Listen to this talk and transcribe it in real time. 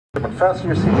Fasten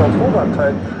your seatbelts, hold on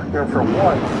tight. You're in for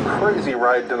one crazy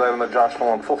ride tonight on the Josh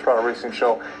Nolan Full Throttle Racing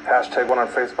Show. Hashtag one on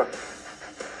Facebook.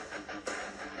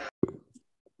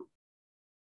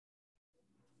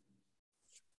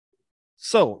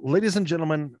 So, ladies and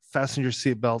gentlemen, fasten your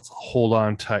seatbelts, hold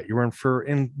on tight. You're in for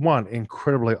one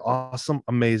incredibly awesome,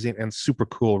 amazing, and super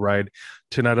cool ride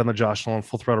tonight on the Josh Nolan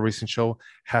Full Throttle Racing Show.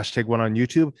 Hashtag one on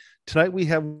YouTube. Tonight we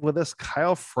have with us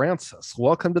Kyle Francis.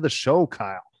 Welcome to the show,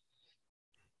 Kyle.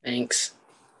 Thanks.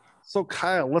 So,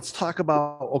 Kyle, let's talk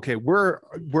about where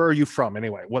are you from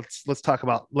anyway? Let's start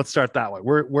that way.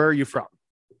 Where are you from?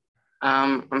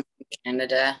 I'm from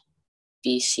Canada,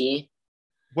 BC.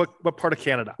 What part of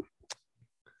Canada?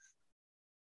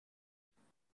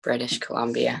 British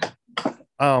Columbia.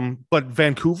 But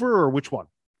Vancouver or which one?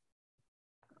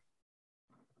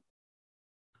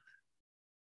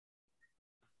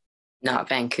 Not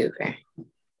Vancouver.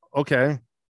 Okay.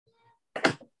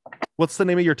 What's the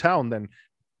name of your town then?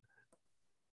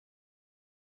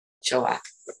 Chilliwack.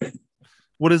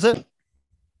 What is it?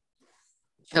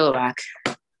 Chilliwack.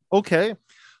 Okay.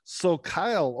 So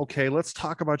Kyle, let's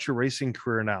talk about your racing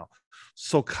career now.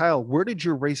 So Kyle, where did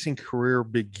your racing career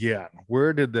begin?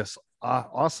 Where did this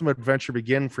awesome adventure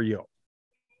begin for you?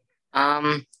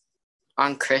 On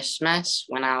Christmas,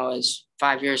 when I was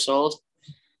 5 years old,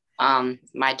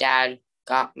 my dad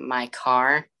got my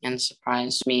car and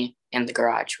surprised me in the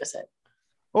garage with it.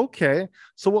 Okay.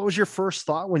 So what was your first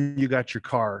thought when you got your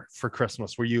car for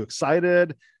Christmas? Were you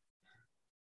excited?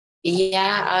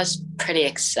 Yeah, I was pretty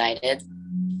excited.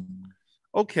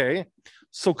 Okay.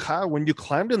 So Kyle, when you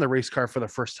climbed in the race car for the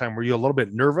first time, were you a little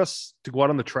bit nervous to go out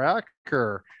on the track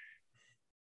or?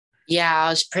 Yeah, I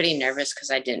was pretty nervous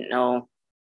because I didn't know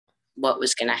what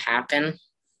was going to happen.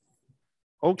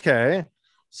 Okay.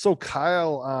 So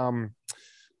Kyle,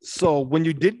 so when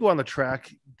you did go on the track,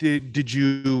 did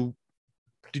you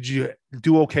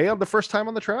do okay on the first time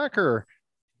on the track or?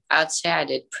 I'd say I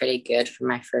did pretty good for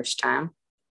my first time.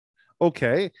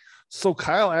 Okay. So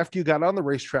Kyle, after you got on the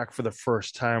racetrack for the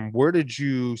first time, where did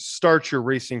you start your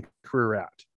racing career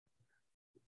at?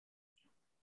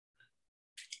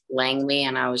 Langley,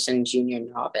 and I was in junior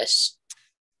novice.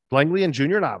 Langley and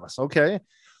junior novice. Okay.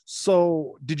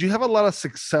 So did you have a lot of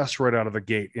success right out of the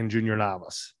gate in junior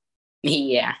novice?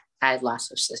 Yeah, I had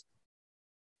lots of success.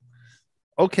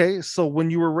 Okay. So when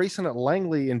you were racing at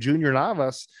Langley and junior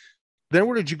novice, then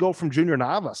where did you go from junior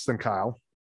novice then, Kyle?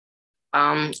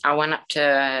 I went up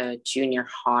to junior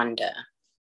Honda.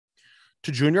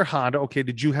 To junior Honda. Okay.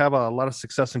 Did you have a lot of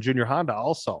success in junior Honda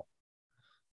also?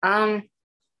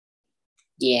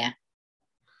 Yeah.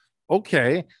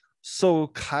 Okay. So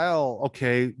Kyle,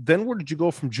 okay. Then where did you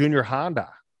go from junior Honda?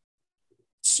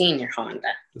 Senior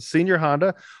Honda. Senior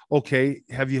Honda. Okay.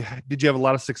 Did you have a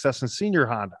lot of success in senior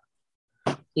Honda?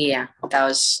 Yeah, that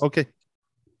was Okay.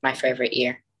 my favorite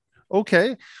year.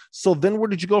 Okay. So then where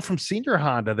did you go from senior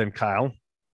Honda then, Kyle?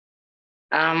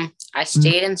 I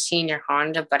stayed in senior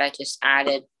Honda, but I just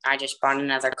bought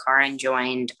another car and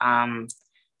joined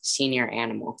senior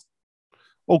animal.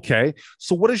 Okay.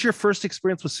 So what has your first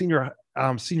experience with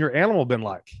senior animal been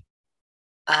like?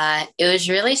 It was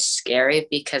really scary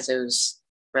because it was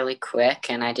really quick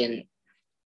and I didn't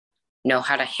know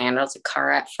how to handle the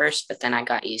car at first, but then I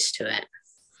got used to it.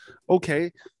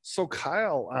 Okay. So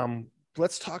Kyle,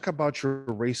 let's talk about your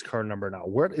race car number now.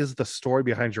 What is the story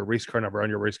behind your race car number on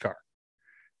your race car?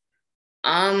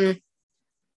 I'm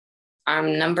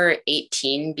number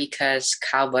 18 because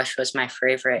Kyle Busch was my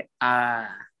favorite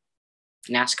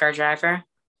NASCAR driver.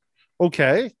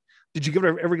 Okay. Did you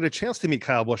ever get a chance to meet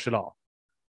Kyle Busch at all?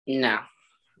 No,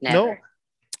 never. No.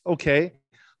 Okay.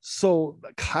 So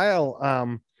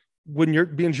Kyle, when you're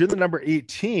the number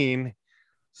 18,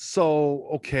 so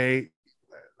okay.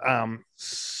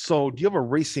 So do you have a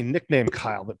racing nickname,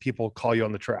 Kyle, that people call you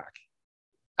on the track?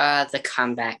 The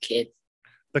comeback kid.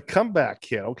 The comeback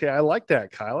kid. Okay, I like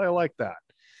that, Kyle. I like that.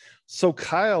 So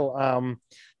Kyle,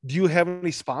 do you have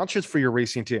any sponsors for your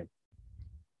racing team?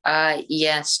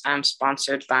 Yes, I'm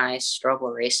sponsored by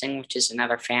Throttle Racing, which is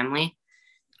another family,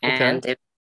 and Okay. they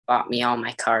bought me all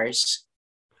my cars.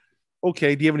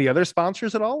 Okay. Do you have any other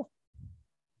sponsors at all?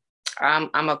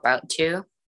 I'm about to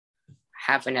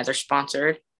have another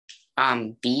sponsor,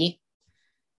 B,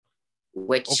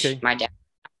 which Okay. my dad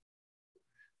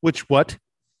What?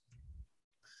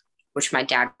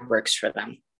 works for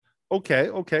them. Okay.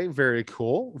 Okay. Very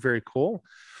cool. Very cool.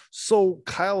 So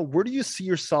Kyle, where do you see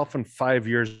yourself in 5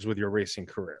 years with your racing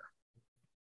career?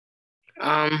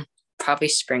 Probably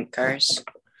sprint cars.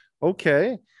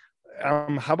 Okay.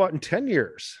 How about in 10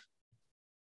 years?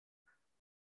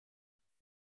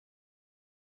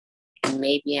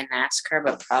 maybe a NASCAR,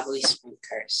 but probably sprint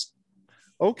cars.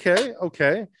 Okay,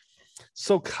 okay.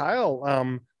 So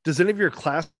Kyle, does any of your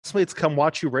classmates come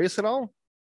watch you race at all?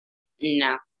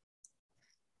 No.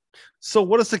 So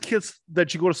what does the kids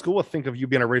that you go to school with think of you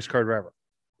being a race car driver?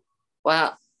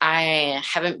 Well, I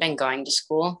haven't been going to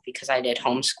school because I did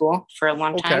homeschool for a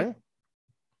long time. Okay,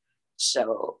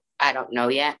 So I don't know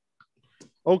yet.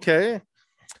 okay.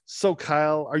 So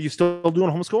Kyle, are you still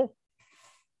doing homeschool?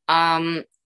 Um,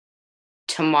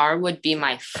 Tomorrow would be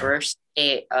my first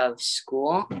day of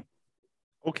school, and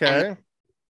Okay,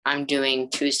 I'm doing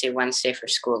Tuesday, Wednesday for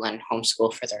school and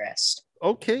homeschool for the rest.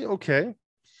 okay, okay.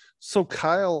 So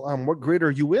Kyle, what grade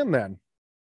are you in then?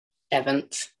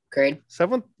 Seventh grade.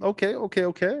 Seventh? Okay, okay,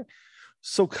 okay.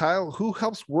 So Kyle, who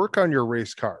helps work on your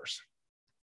race cars?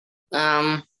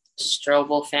 Um, the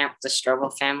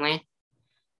Strobel family, and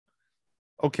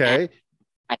Okay.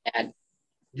 my dad.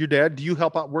 Your dad, do you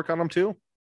help out work on them too?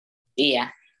 Yeah.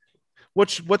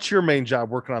 What's your main job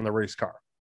working on the race car?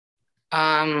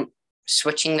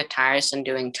 Switching the tires and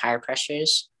doing tire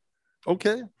pressures.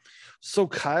 Okay. So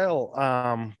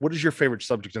Kyle, what is your favorite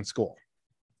subject in school?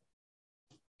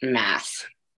 Math.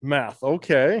 Math.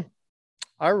 Okay.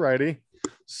 All righty.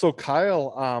 So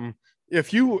Kyle,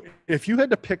 if you had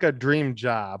to pick a dream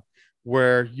job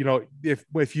where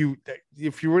if you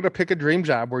were to pick a dream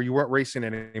job where you weren't racing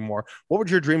anymore, what would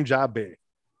your dream job be?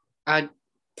 I'd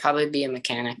probably be a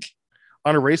mechanic.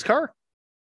 On a race car?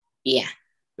 Yeah.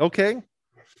 Okay.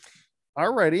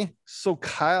 All righty. So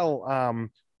Kyle,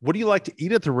 what do you like to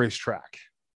eat at the racetrack?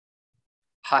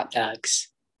 Hot dogs.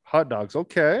 Hot dogs.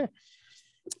 Okay.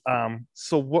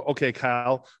 So what? Okay,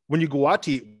 Kyle. When you go out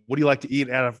to eat, what do you like to eat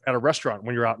at a restaurant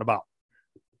when you're out and about?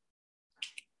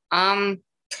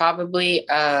 Probably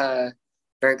a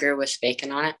burger with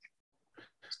bacon on it.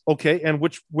 Okay, and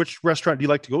which restaurant do you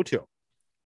like to go to?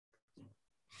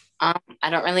 I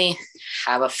don't really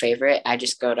have a favorite. I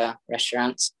just go to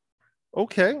restaurants.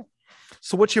 Okay.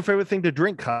 So what's your favorite thing to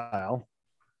drink, Kyle?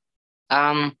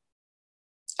 Um,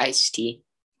 Iced tea.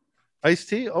 Iced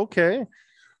tea. Okay.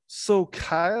 So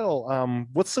Kyle,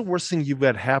 what's the worst thing you've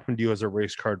had happen to you as a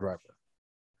race car driver?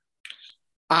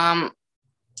 Um,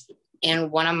 in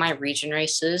one of my region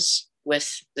races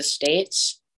with the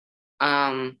states,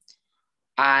 um,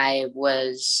 I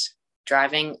was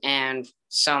driving and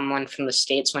someone from the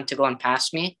states went to go and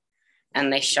pass me,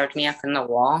 and they shoved me up in the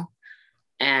wall,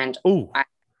 and Oh, I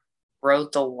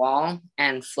rode the wall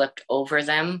and flipped over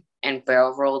them and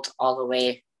barrel rolled all the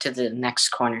way to the next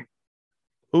corner.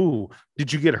 oh,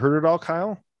 did you get hurt at all,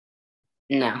 Kyle?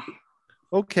 No.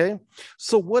 Okay.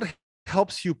 So what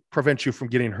helps you prevent you from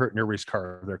getting hurt in your race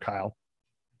car there, Kyle?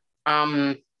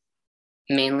 Um,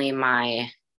 Mainly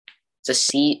the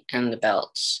seat and the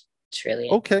belts. It's really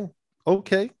it. Okay.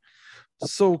 Okay.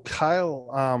 So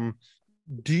Kyle,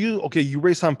 you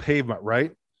race on pavement,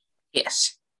 right?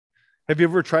 Yes. Have you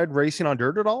ever tried racing on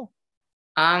dirt at all?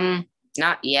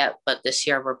 Not yet, but this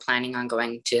year we're planning on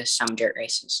going to some dirt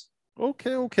races.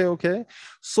 Okay, okay, okay.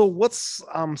 So what's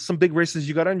some big races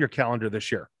you got on your calendar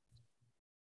this year?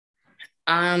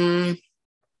 Um,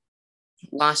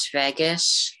 Las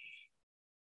Vegas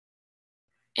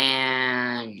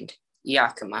and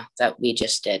Yakima that we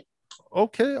just did.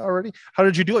 Okay, already. How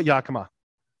did you do at Yakima?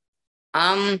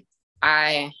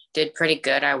 I did pretty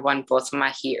good. I won both of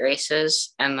my heat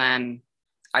races, and then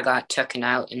I got taken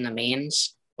out in the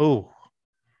mains, Oh,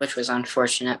 which was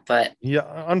unfortunate, but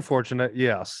yeah, unfortunate.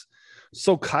 Yes.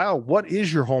 So Kyle, what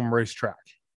is your home racetrack?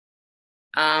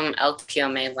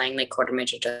 LPMA Langley Quarter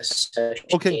Midget Okay,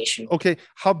 Association. okay.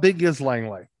 How big is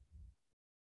Langley?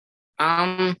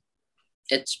 Um,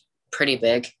 it's pretty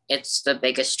big. It's the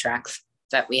biggest track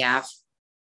that we have.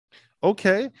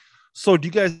 Okay. So do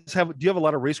you have a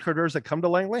lot of race car drivers that come to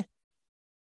Langley?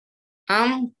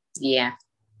 Yeah,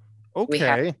 we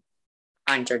have Okay.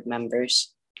 100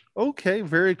 members. Okay,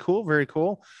 very cool, very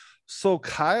cool. So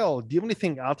Kyle, do you have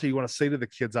anything out there you want to say to the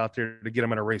kids out there to get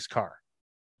them in a race car?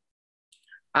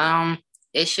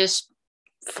 It's just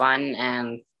fun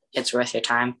and it's worth your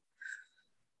time.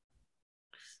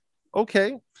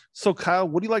 Okay. So Kyle,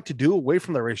 what do you like to do away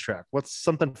from the racetrack? What's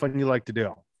something fun you like to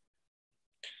do?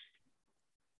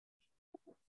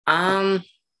 Um,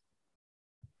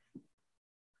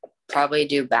 Probably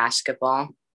do basketball.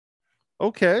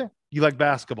 Okay. You like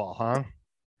basketball, huh?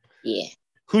 Yeah,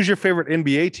 Who's your favorite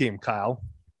NBA team, Kyle?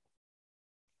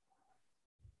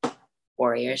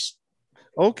 Warriors.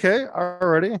 Okay,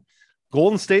 already.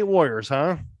 Golden State Warriors,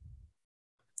 huh?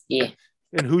 Yeah,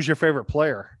 And who's your favorite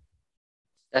player?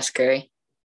 that's Curry.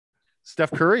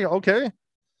 Steph Curry. Okay.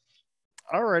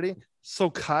 Alrighty. So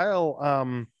Kyle,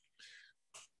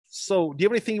 so do you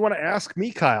have anything you want to ask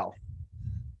me, Kyle?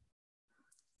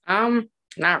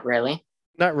 Not really.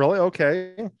 Not really.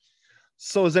 Okay.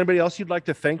 So is anybody else you'd like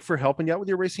to thank for helping you out with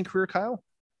your racing career, Kyle?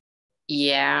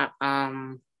 Yeah,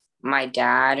 my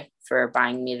dad for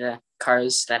buying me the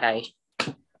cars that I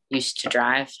used to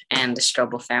drive, and the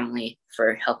Strobel family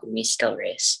for helping me still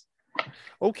race.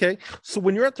 Okay. So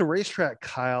when you're at the racetrack,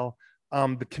 Kyle,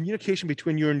 the communication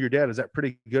between you and your dad, is that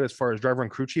pretty good as far as driver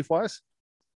and crew chief wise?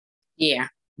 Yeah.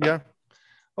 Yeah.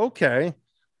 Okay.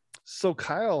 So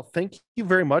Kyle, thank you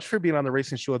very much for being on the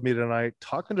racing show with me tonight,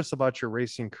 talking to us about your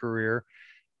racing career,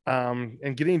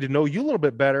 and getting to know you a little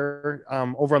bit better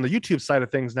over on the YouTube side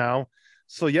of things now.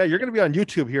 So yeah, you're going to be on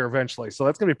YouTube here eventually. So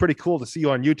that's going to be pretty cool to see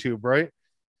you on YouTube, right?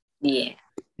 Yeah.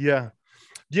 Yeah.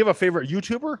 Do you have a favorite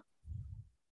YouTuber?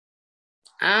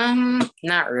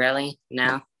 Not really.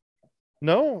 No.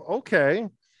 No? Okay.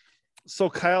 So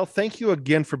Kyle, thank you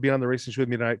again for being on the racing show with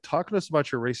me tonight, talking to us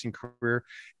about your racing career.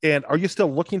 And are you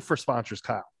still looking for sponsors,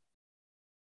 Kyle?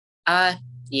 Uh,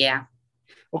 yeah.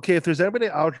 Okay, if there's anybody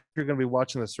out here going to be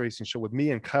watching this racing show with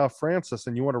me and Kyle Francis,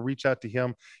 and you want to reach out to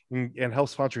him and help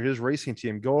sponsor his racing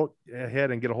team, go ahead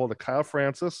and get a hold of Kyle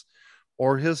Francis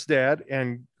or his dad,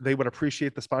 and they would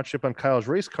appreciate the sponsorship on Kyle's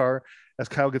race car as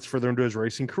Kyle gets further into his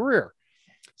racing career.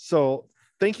 So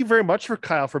thank you very much for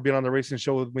Kyle for being on the racing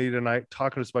show with me tonight,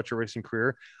 talking to us about your racing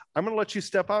career. I'm going to let you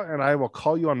step out, and I will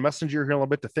call you on Messenger here in a little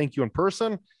bit to thank you in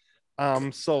person.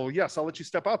 So yes, I'll let you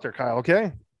step out there, Kyle.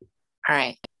 Okay. All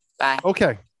right. Bye.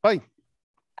 Okay. Bye.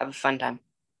 Have a fun time.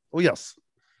 Oh yes.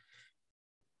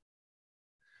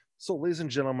 So, ladies and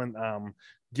gentlemen,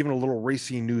 giving a little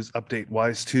racing news update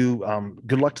wise too.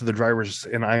 Good luck to the drivers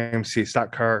in IMCA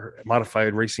Stock Car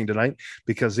Modified Racing tonight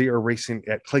because they are racing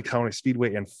at Clay County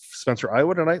Speedway in Spencer,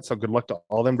 Iowa tonight. So, good luck to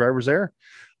all them drivers there.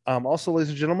 Also, ladies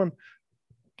and gentlemen,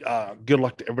 good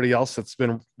luck to everybody else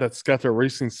that's got their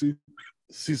racing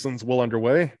seasons well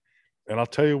underway. And I'll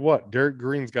tell you what, Derek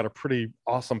Green's got a pretty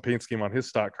awesome paint scheme on his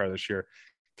stock car this year,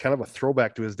 kind of a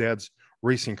throwback to his dad's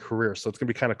racing career. So it's going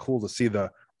to be kind of cool to see the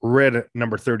red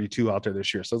number 32 out there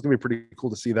this year. So it's going to be pretty cool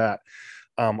to see that.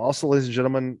 Also, ladies and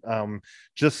gentlemen,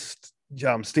 just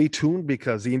stay tuned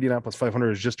because the Indianapolis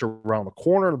 500 is just around the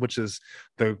corner, which is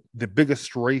the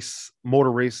biggest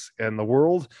motor race in the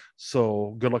world.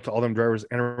 So good luck to all them drivers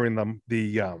entering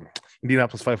the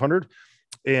Indianapolis 500.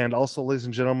 And also, ladies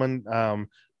and gentlemen,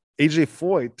 AJ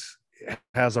Foyt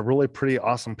has a really pretty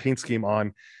awesome paint scheme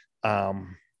on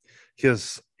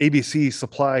his ABC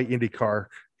Supply Indy car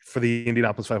for the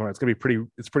Indianapolis 500. It's going to be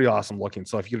pretty awesome looking.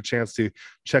 So if you get a chance to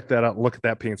check that out, look at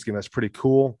that paint scheme, that's pretty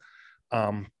cool.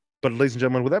 But ladies and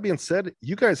gentlemen, with that being said,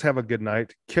 you guys have a good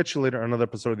night. Catch you later on another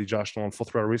episode of the Josh Nolan Full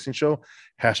Throttle Racing Show.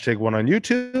 #1 on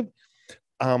YouTube.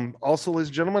 Also, ladies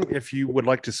and gentlemen, if you would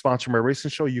like to sponsor my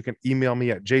racing show, you can email me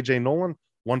at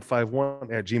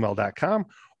jjnolan151@gmail.com,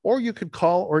 or you could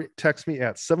call or text me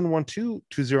at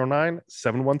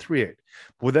 712-209-7138.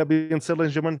 With that being said,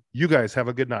 ladies and gentlemen, you guys have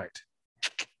a good night.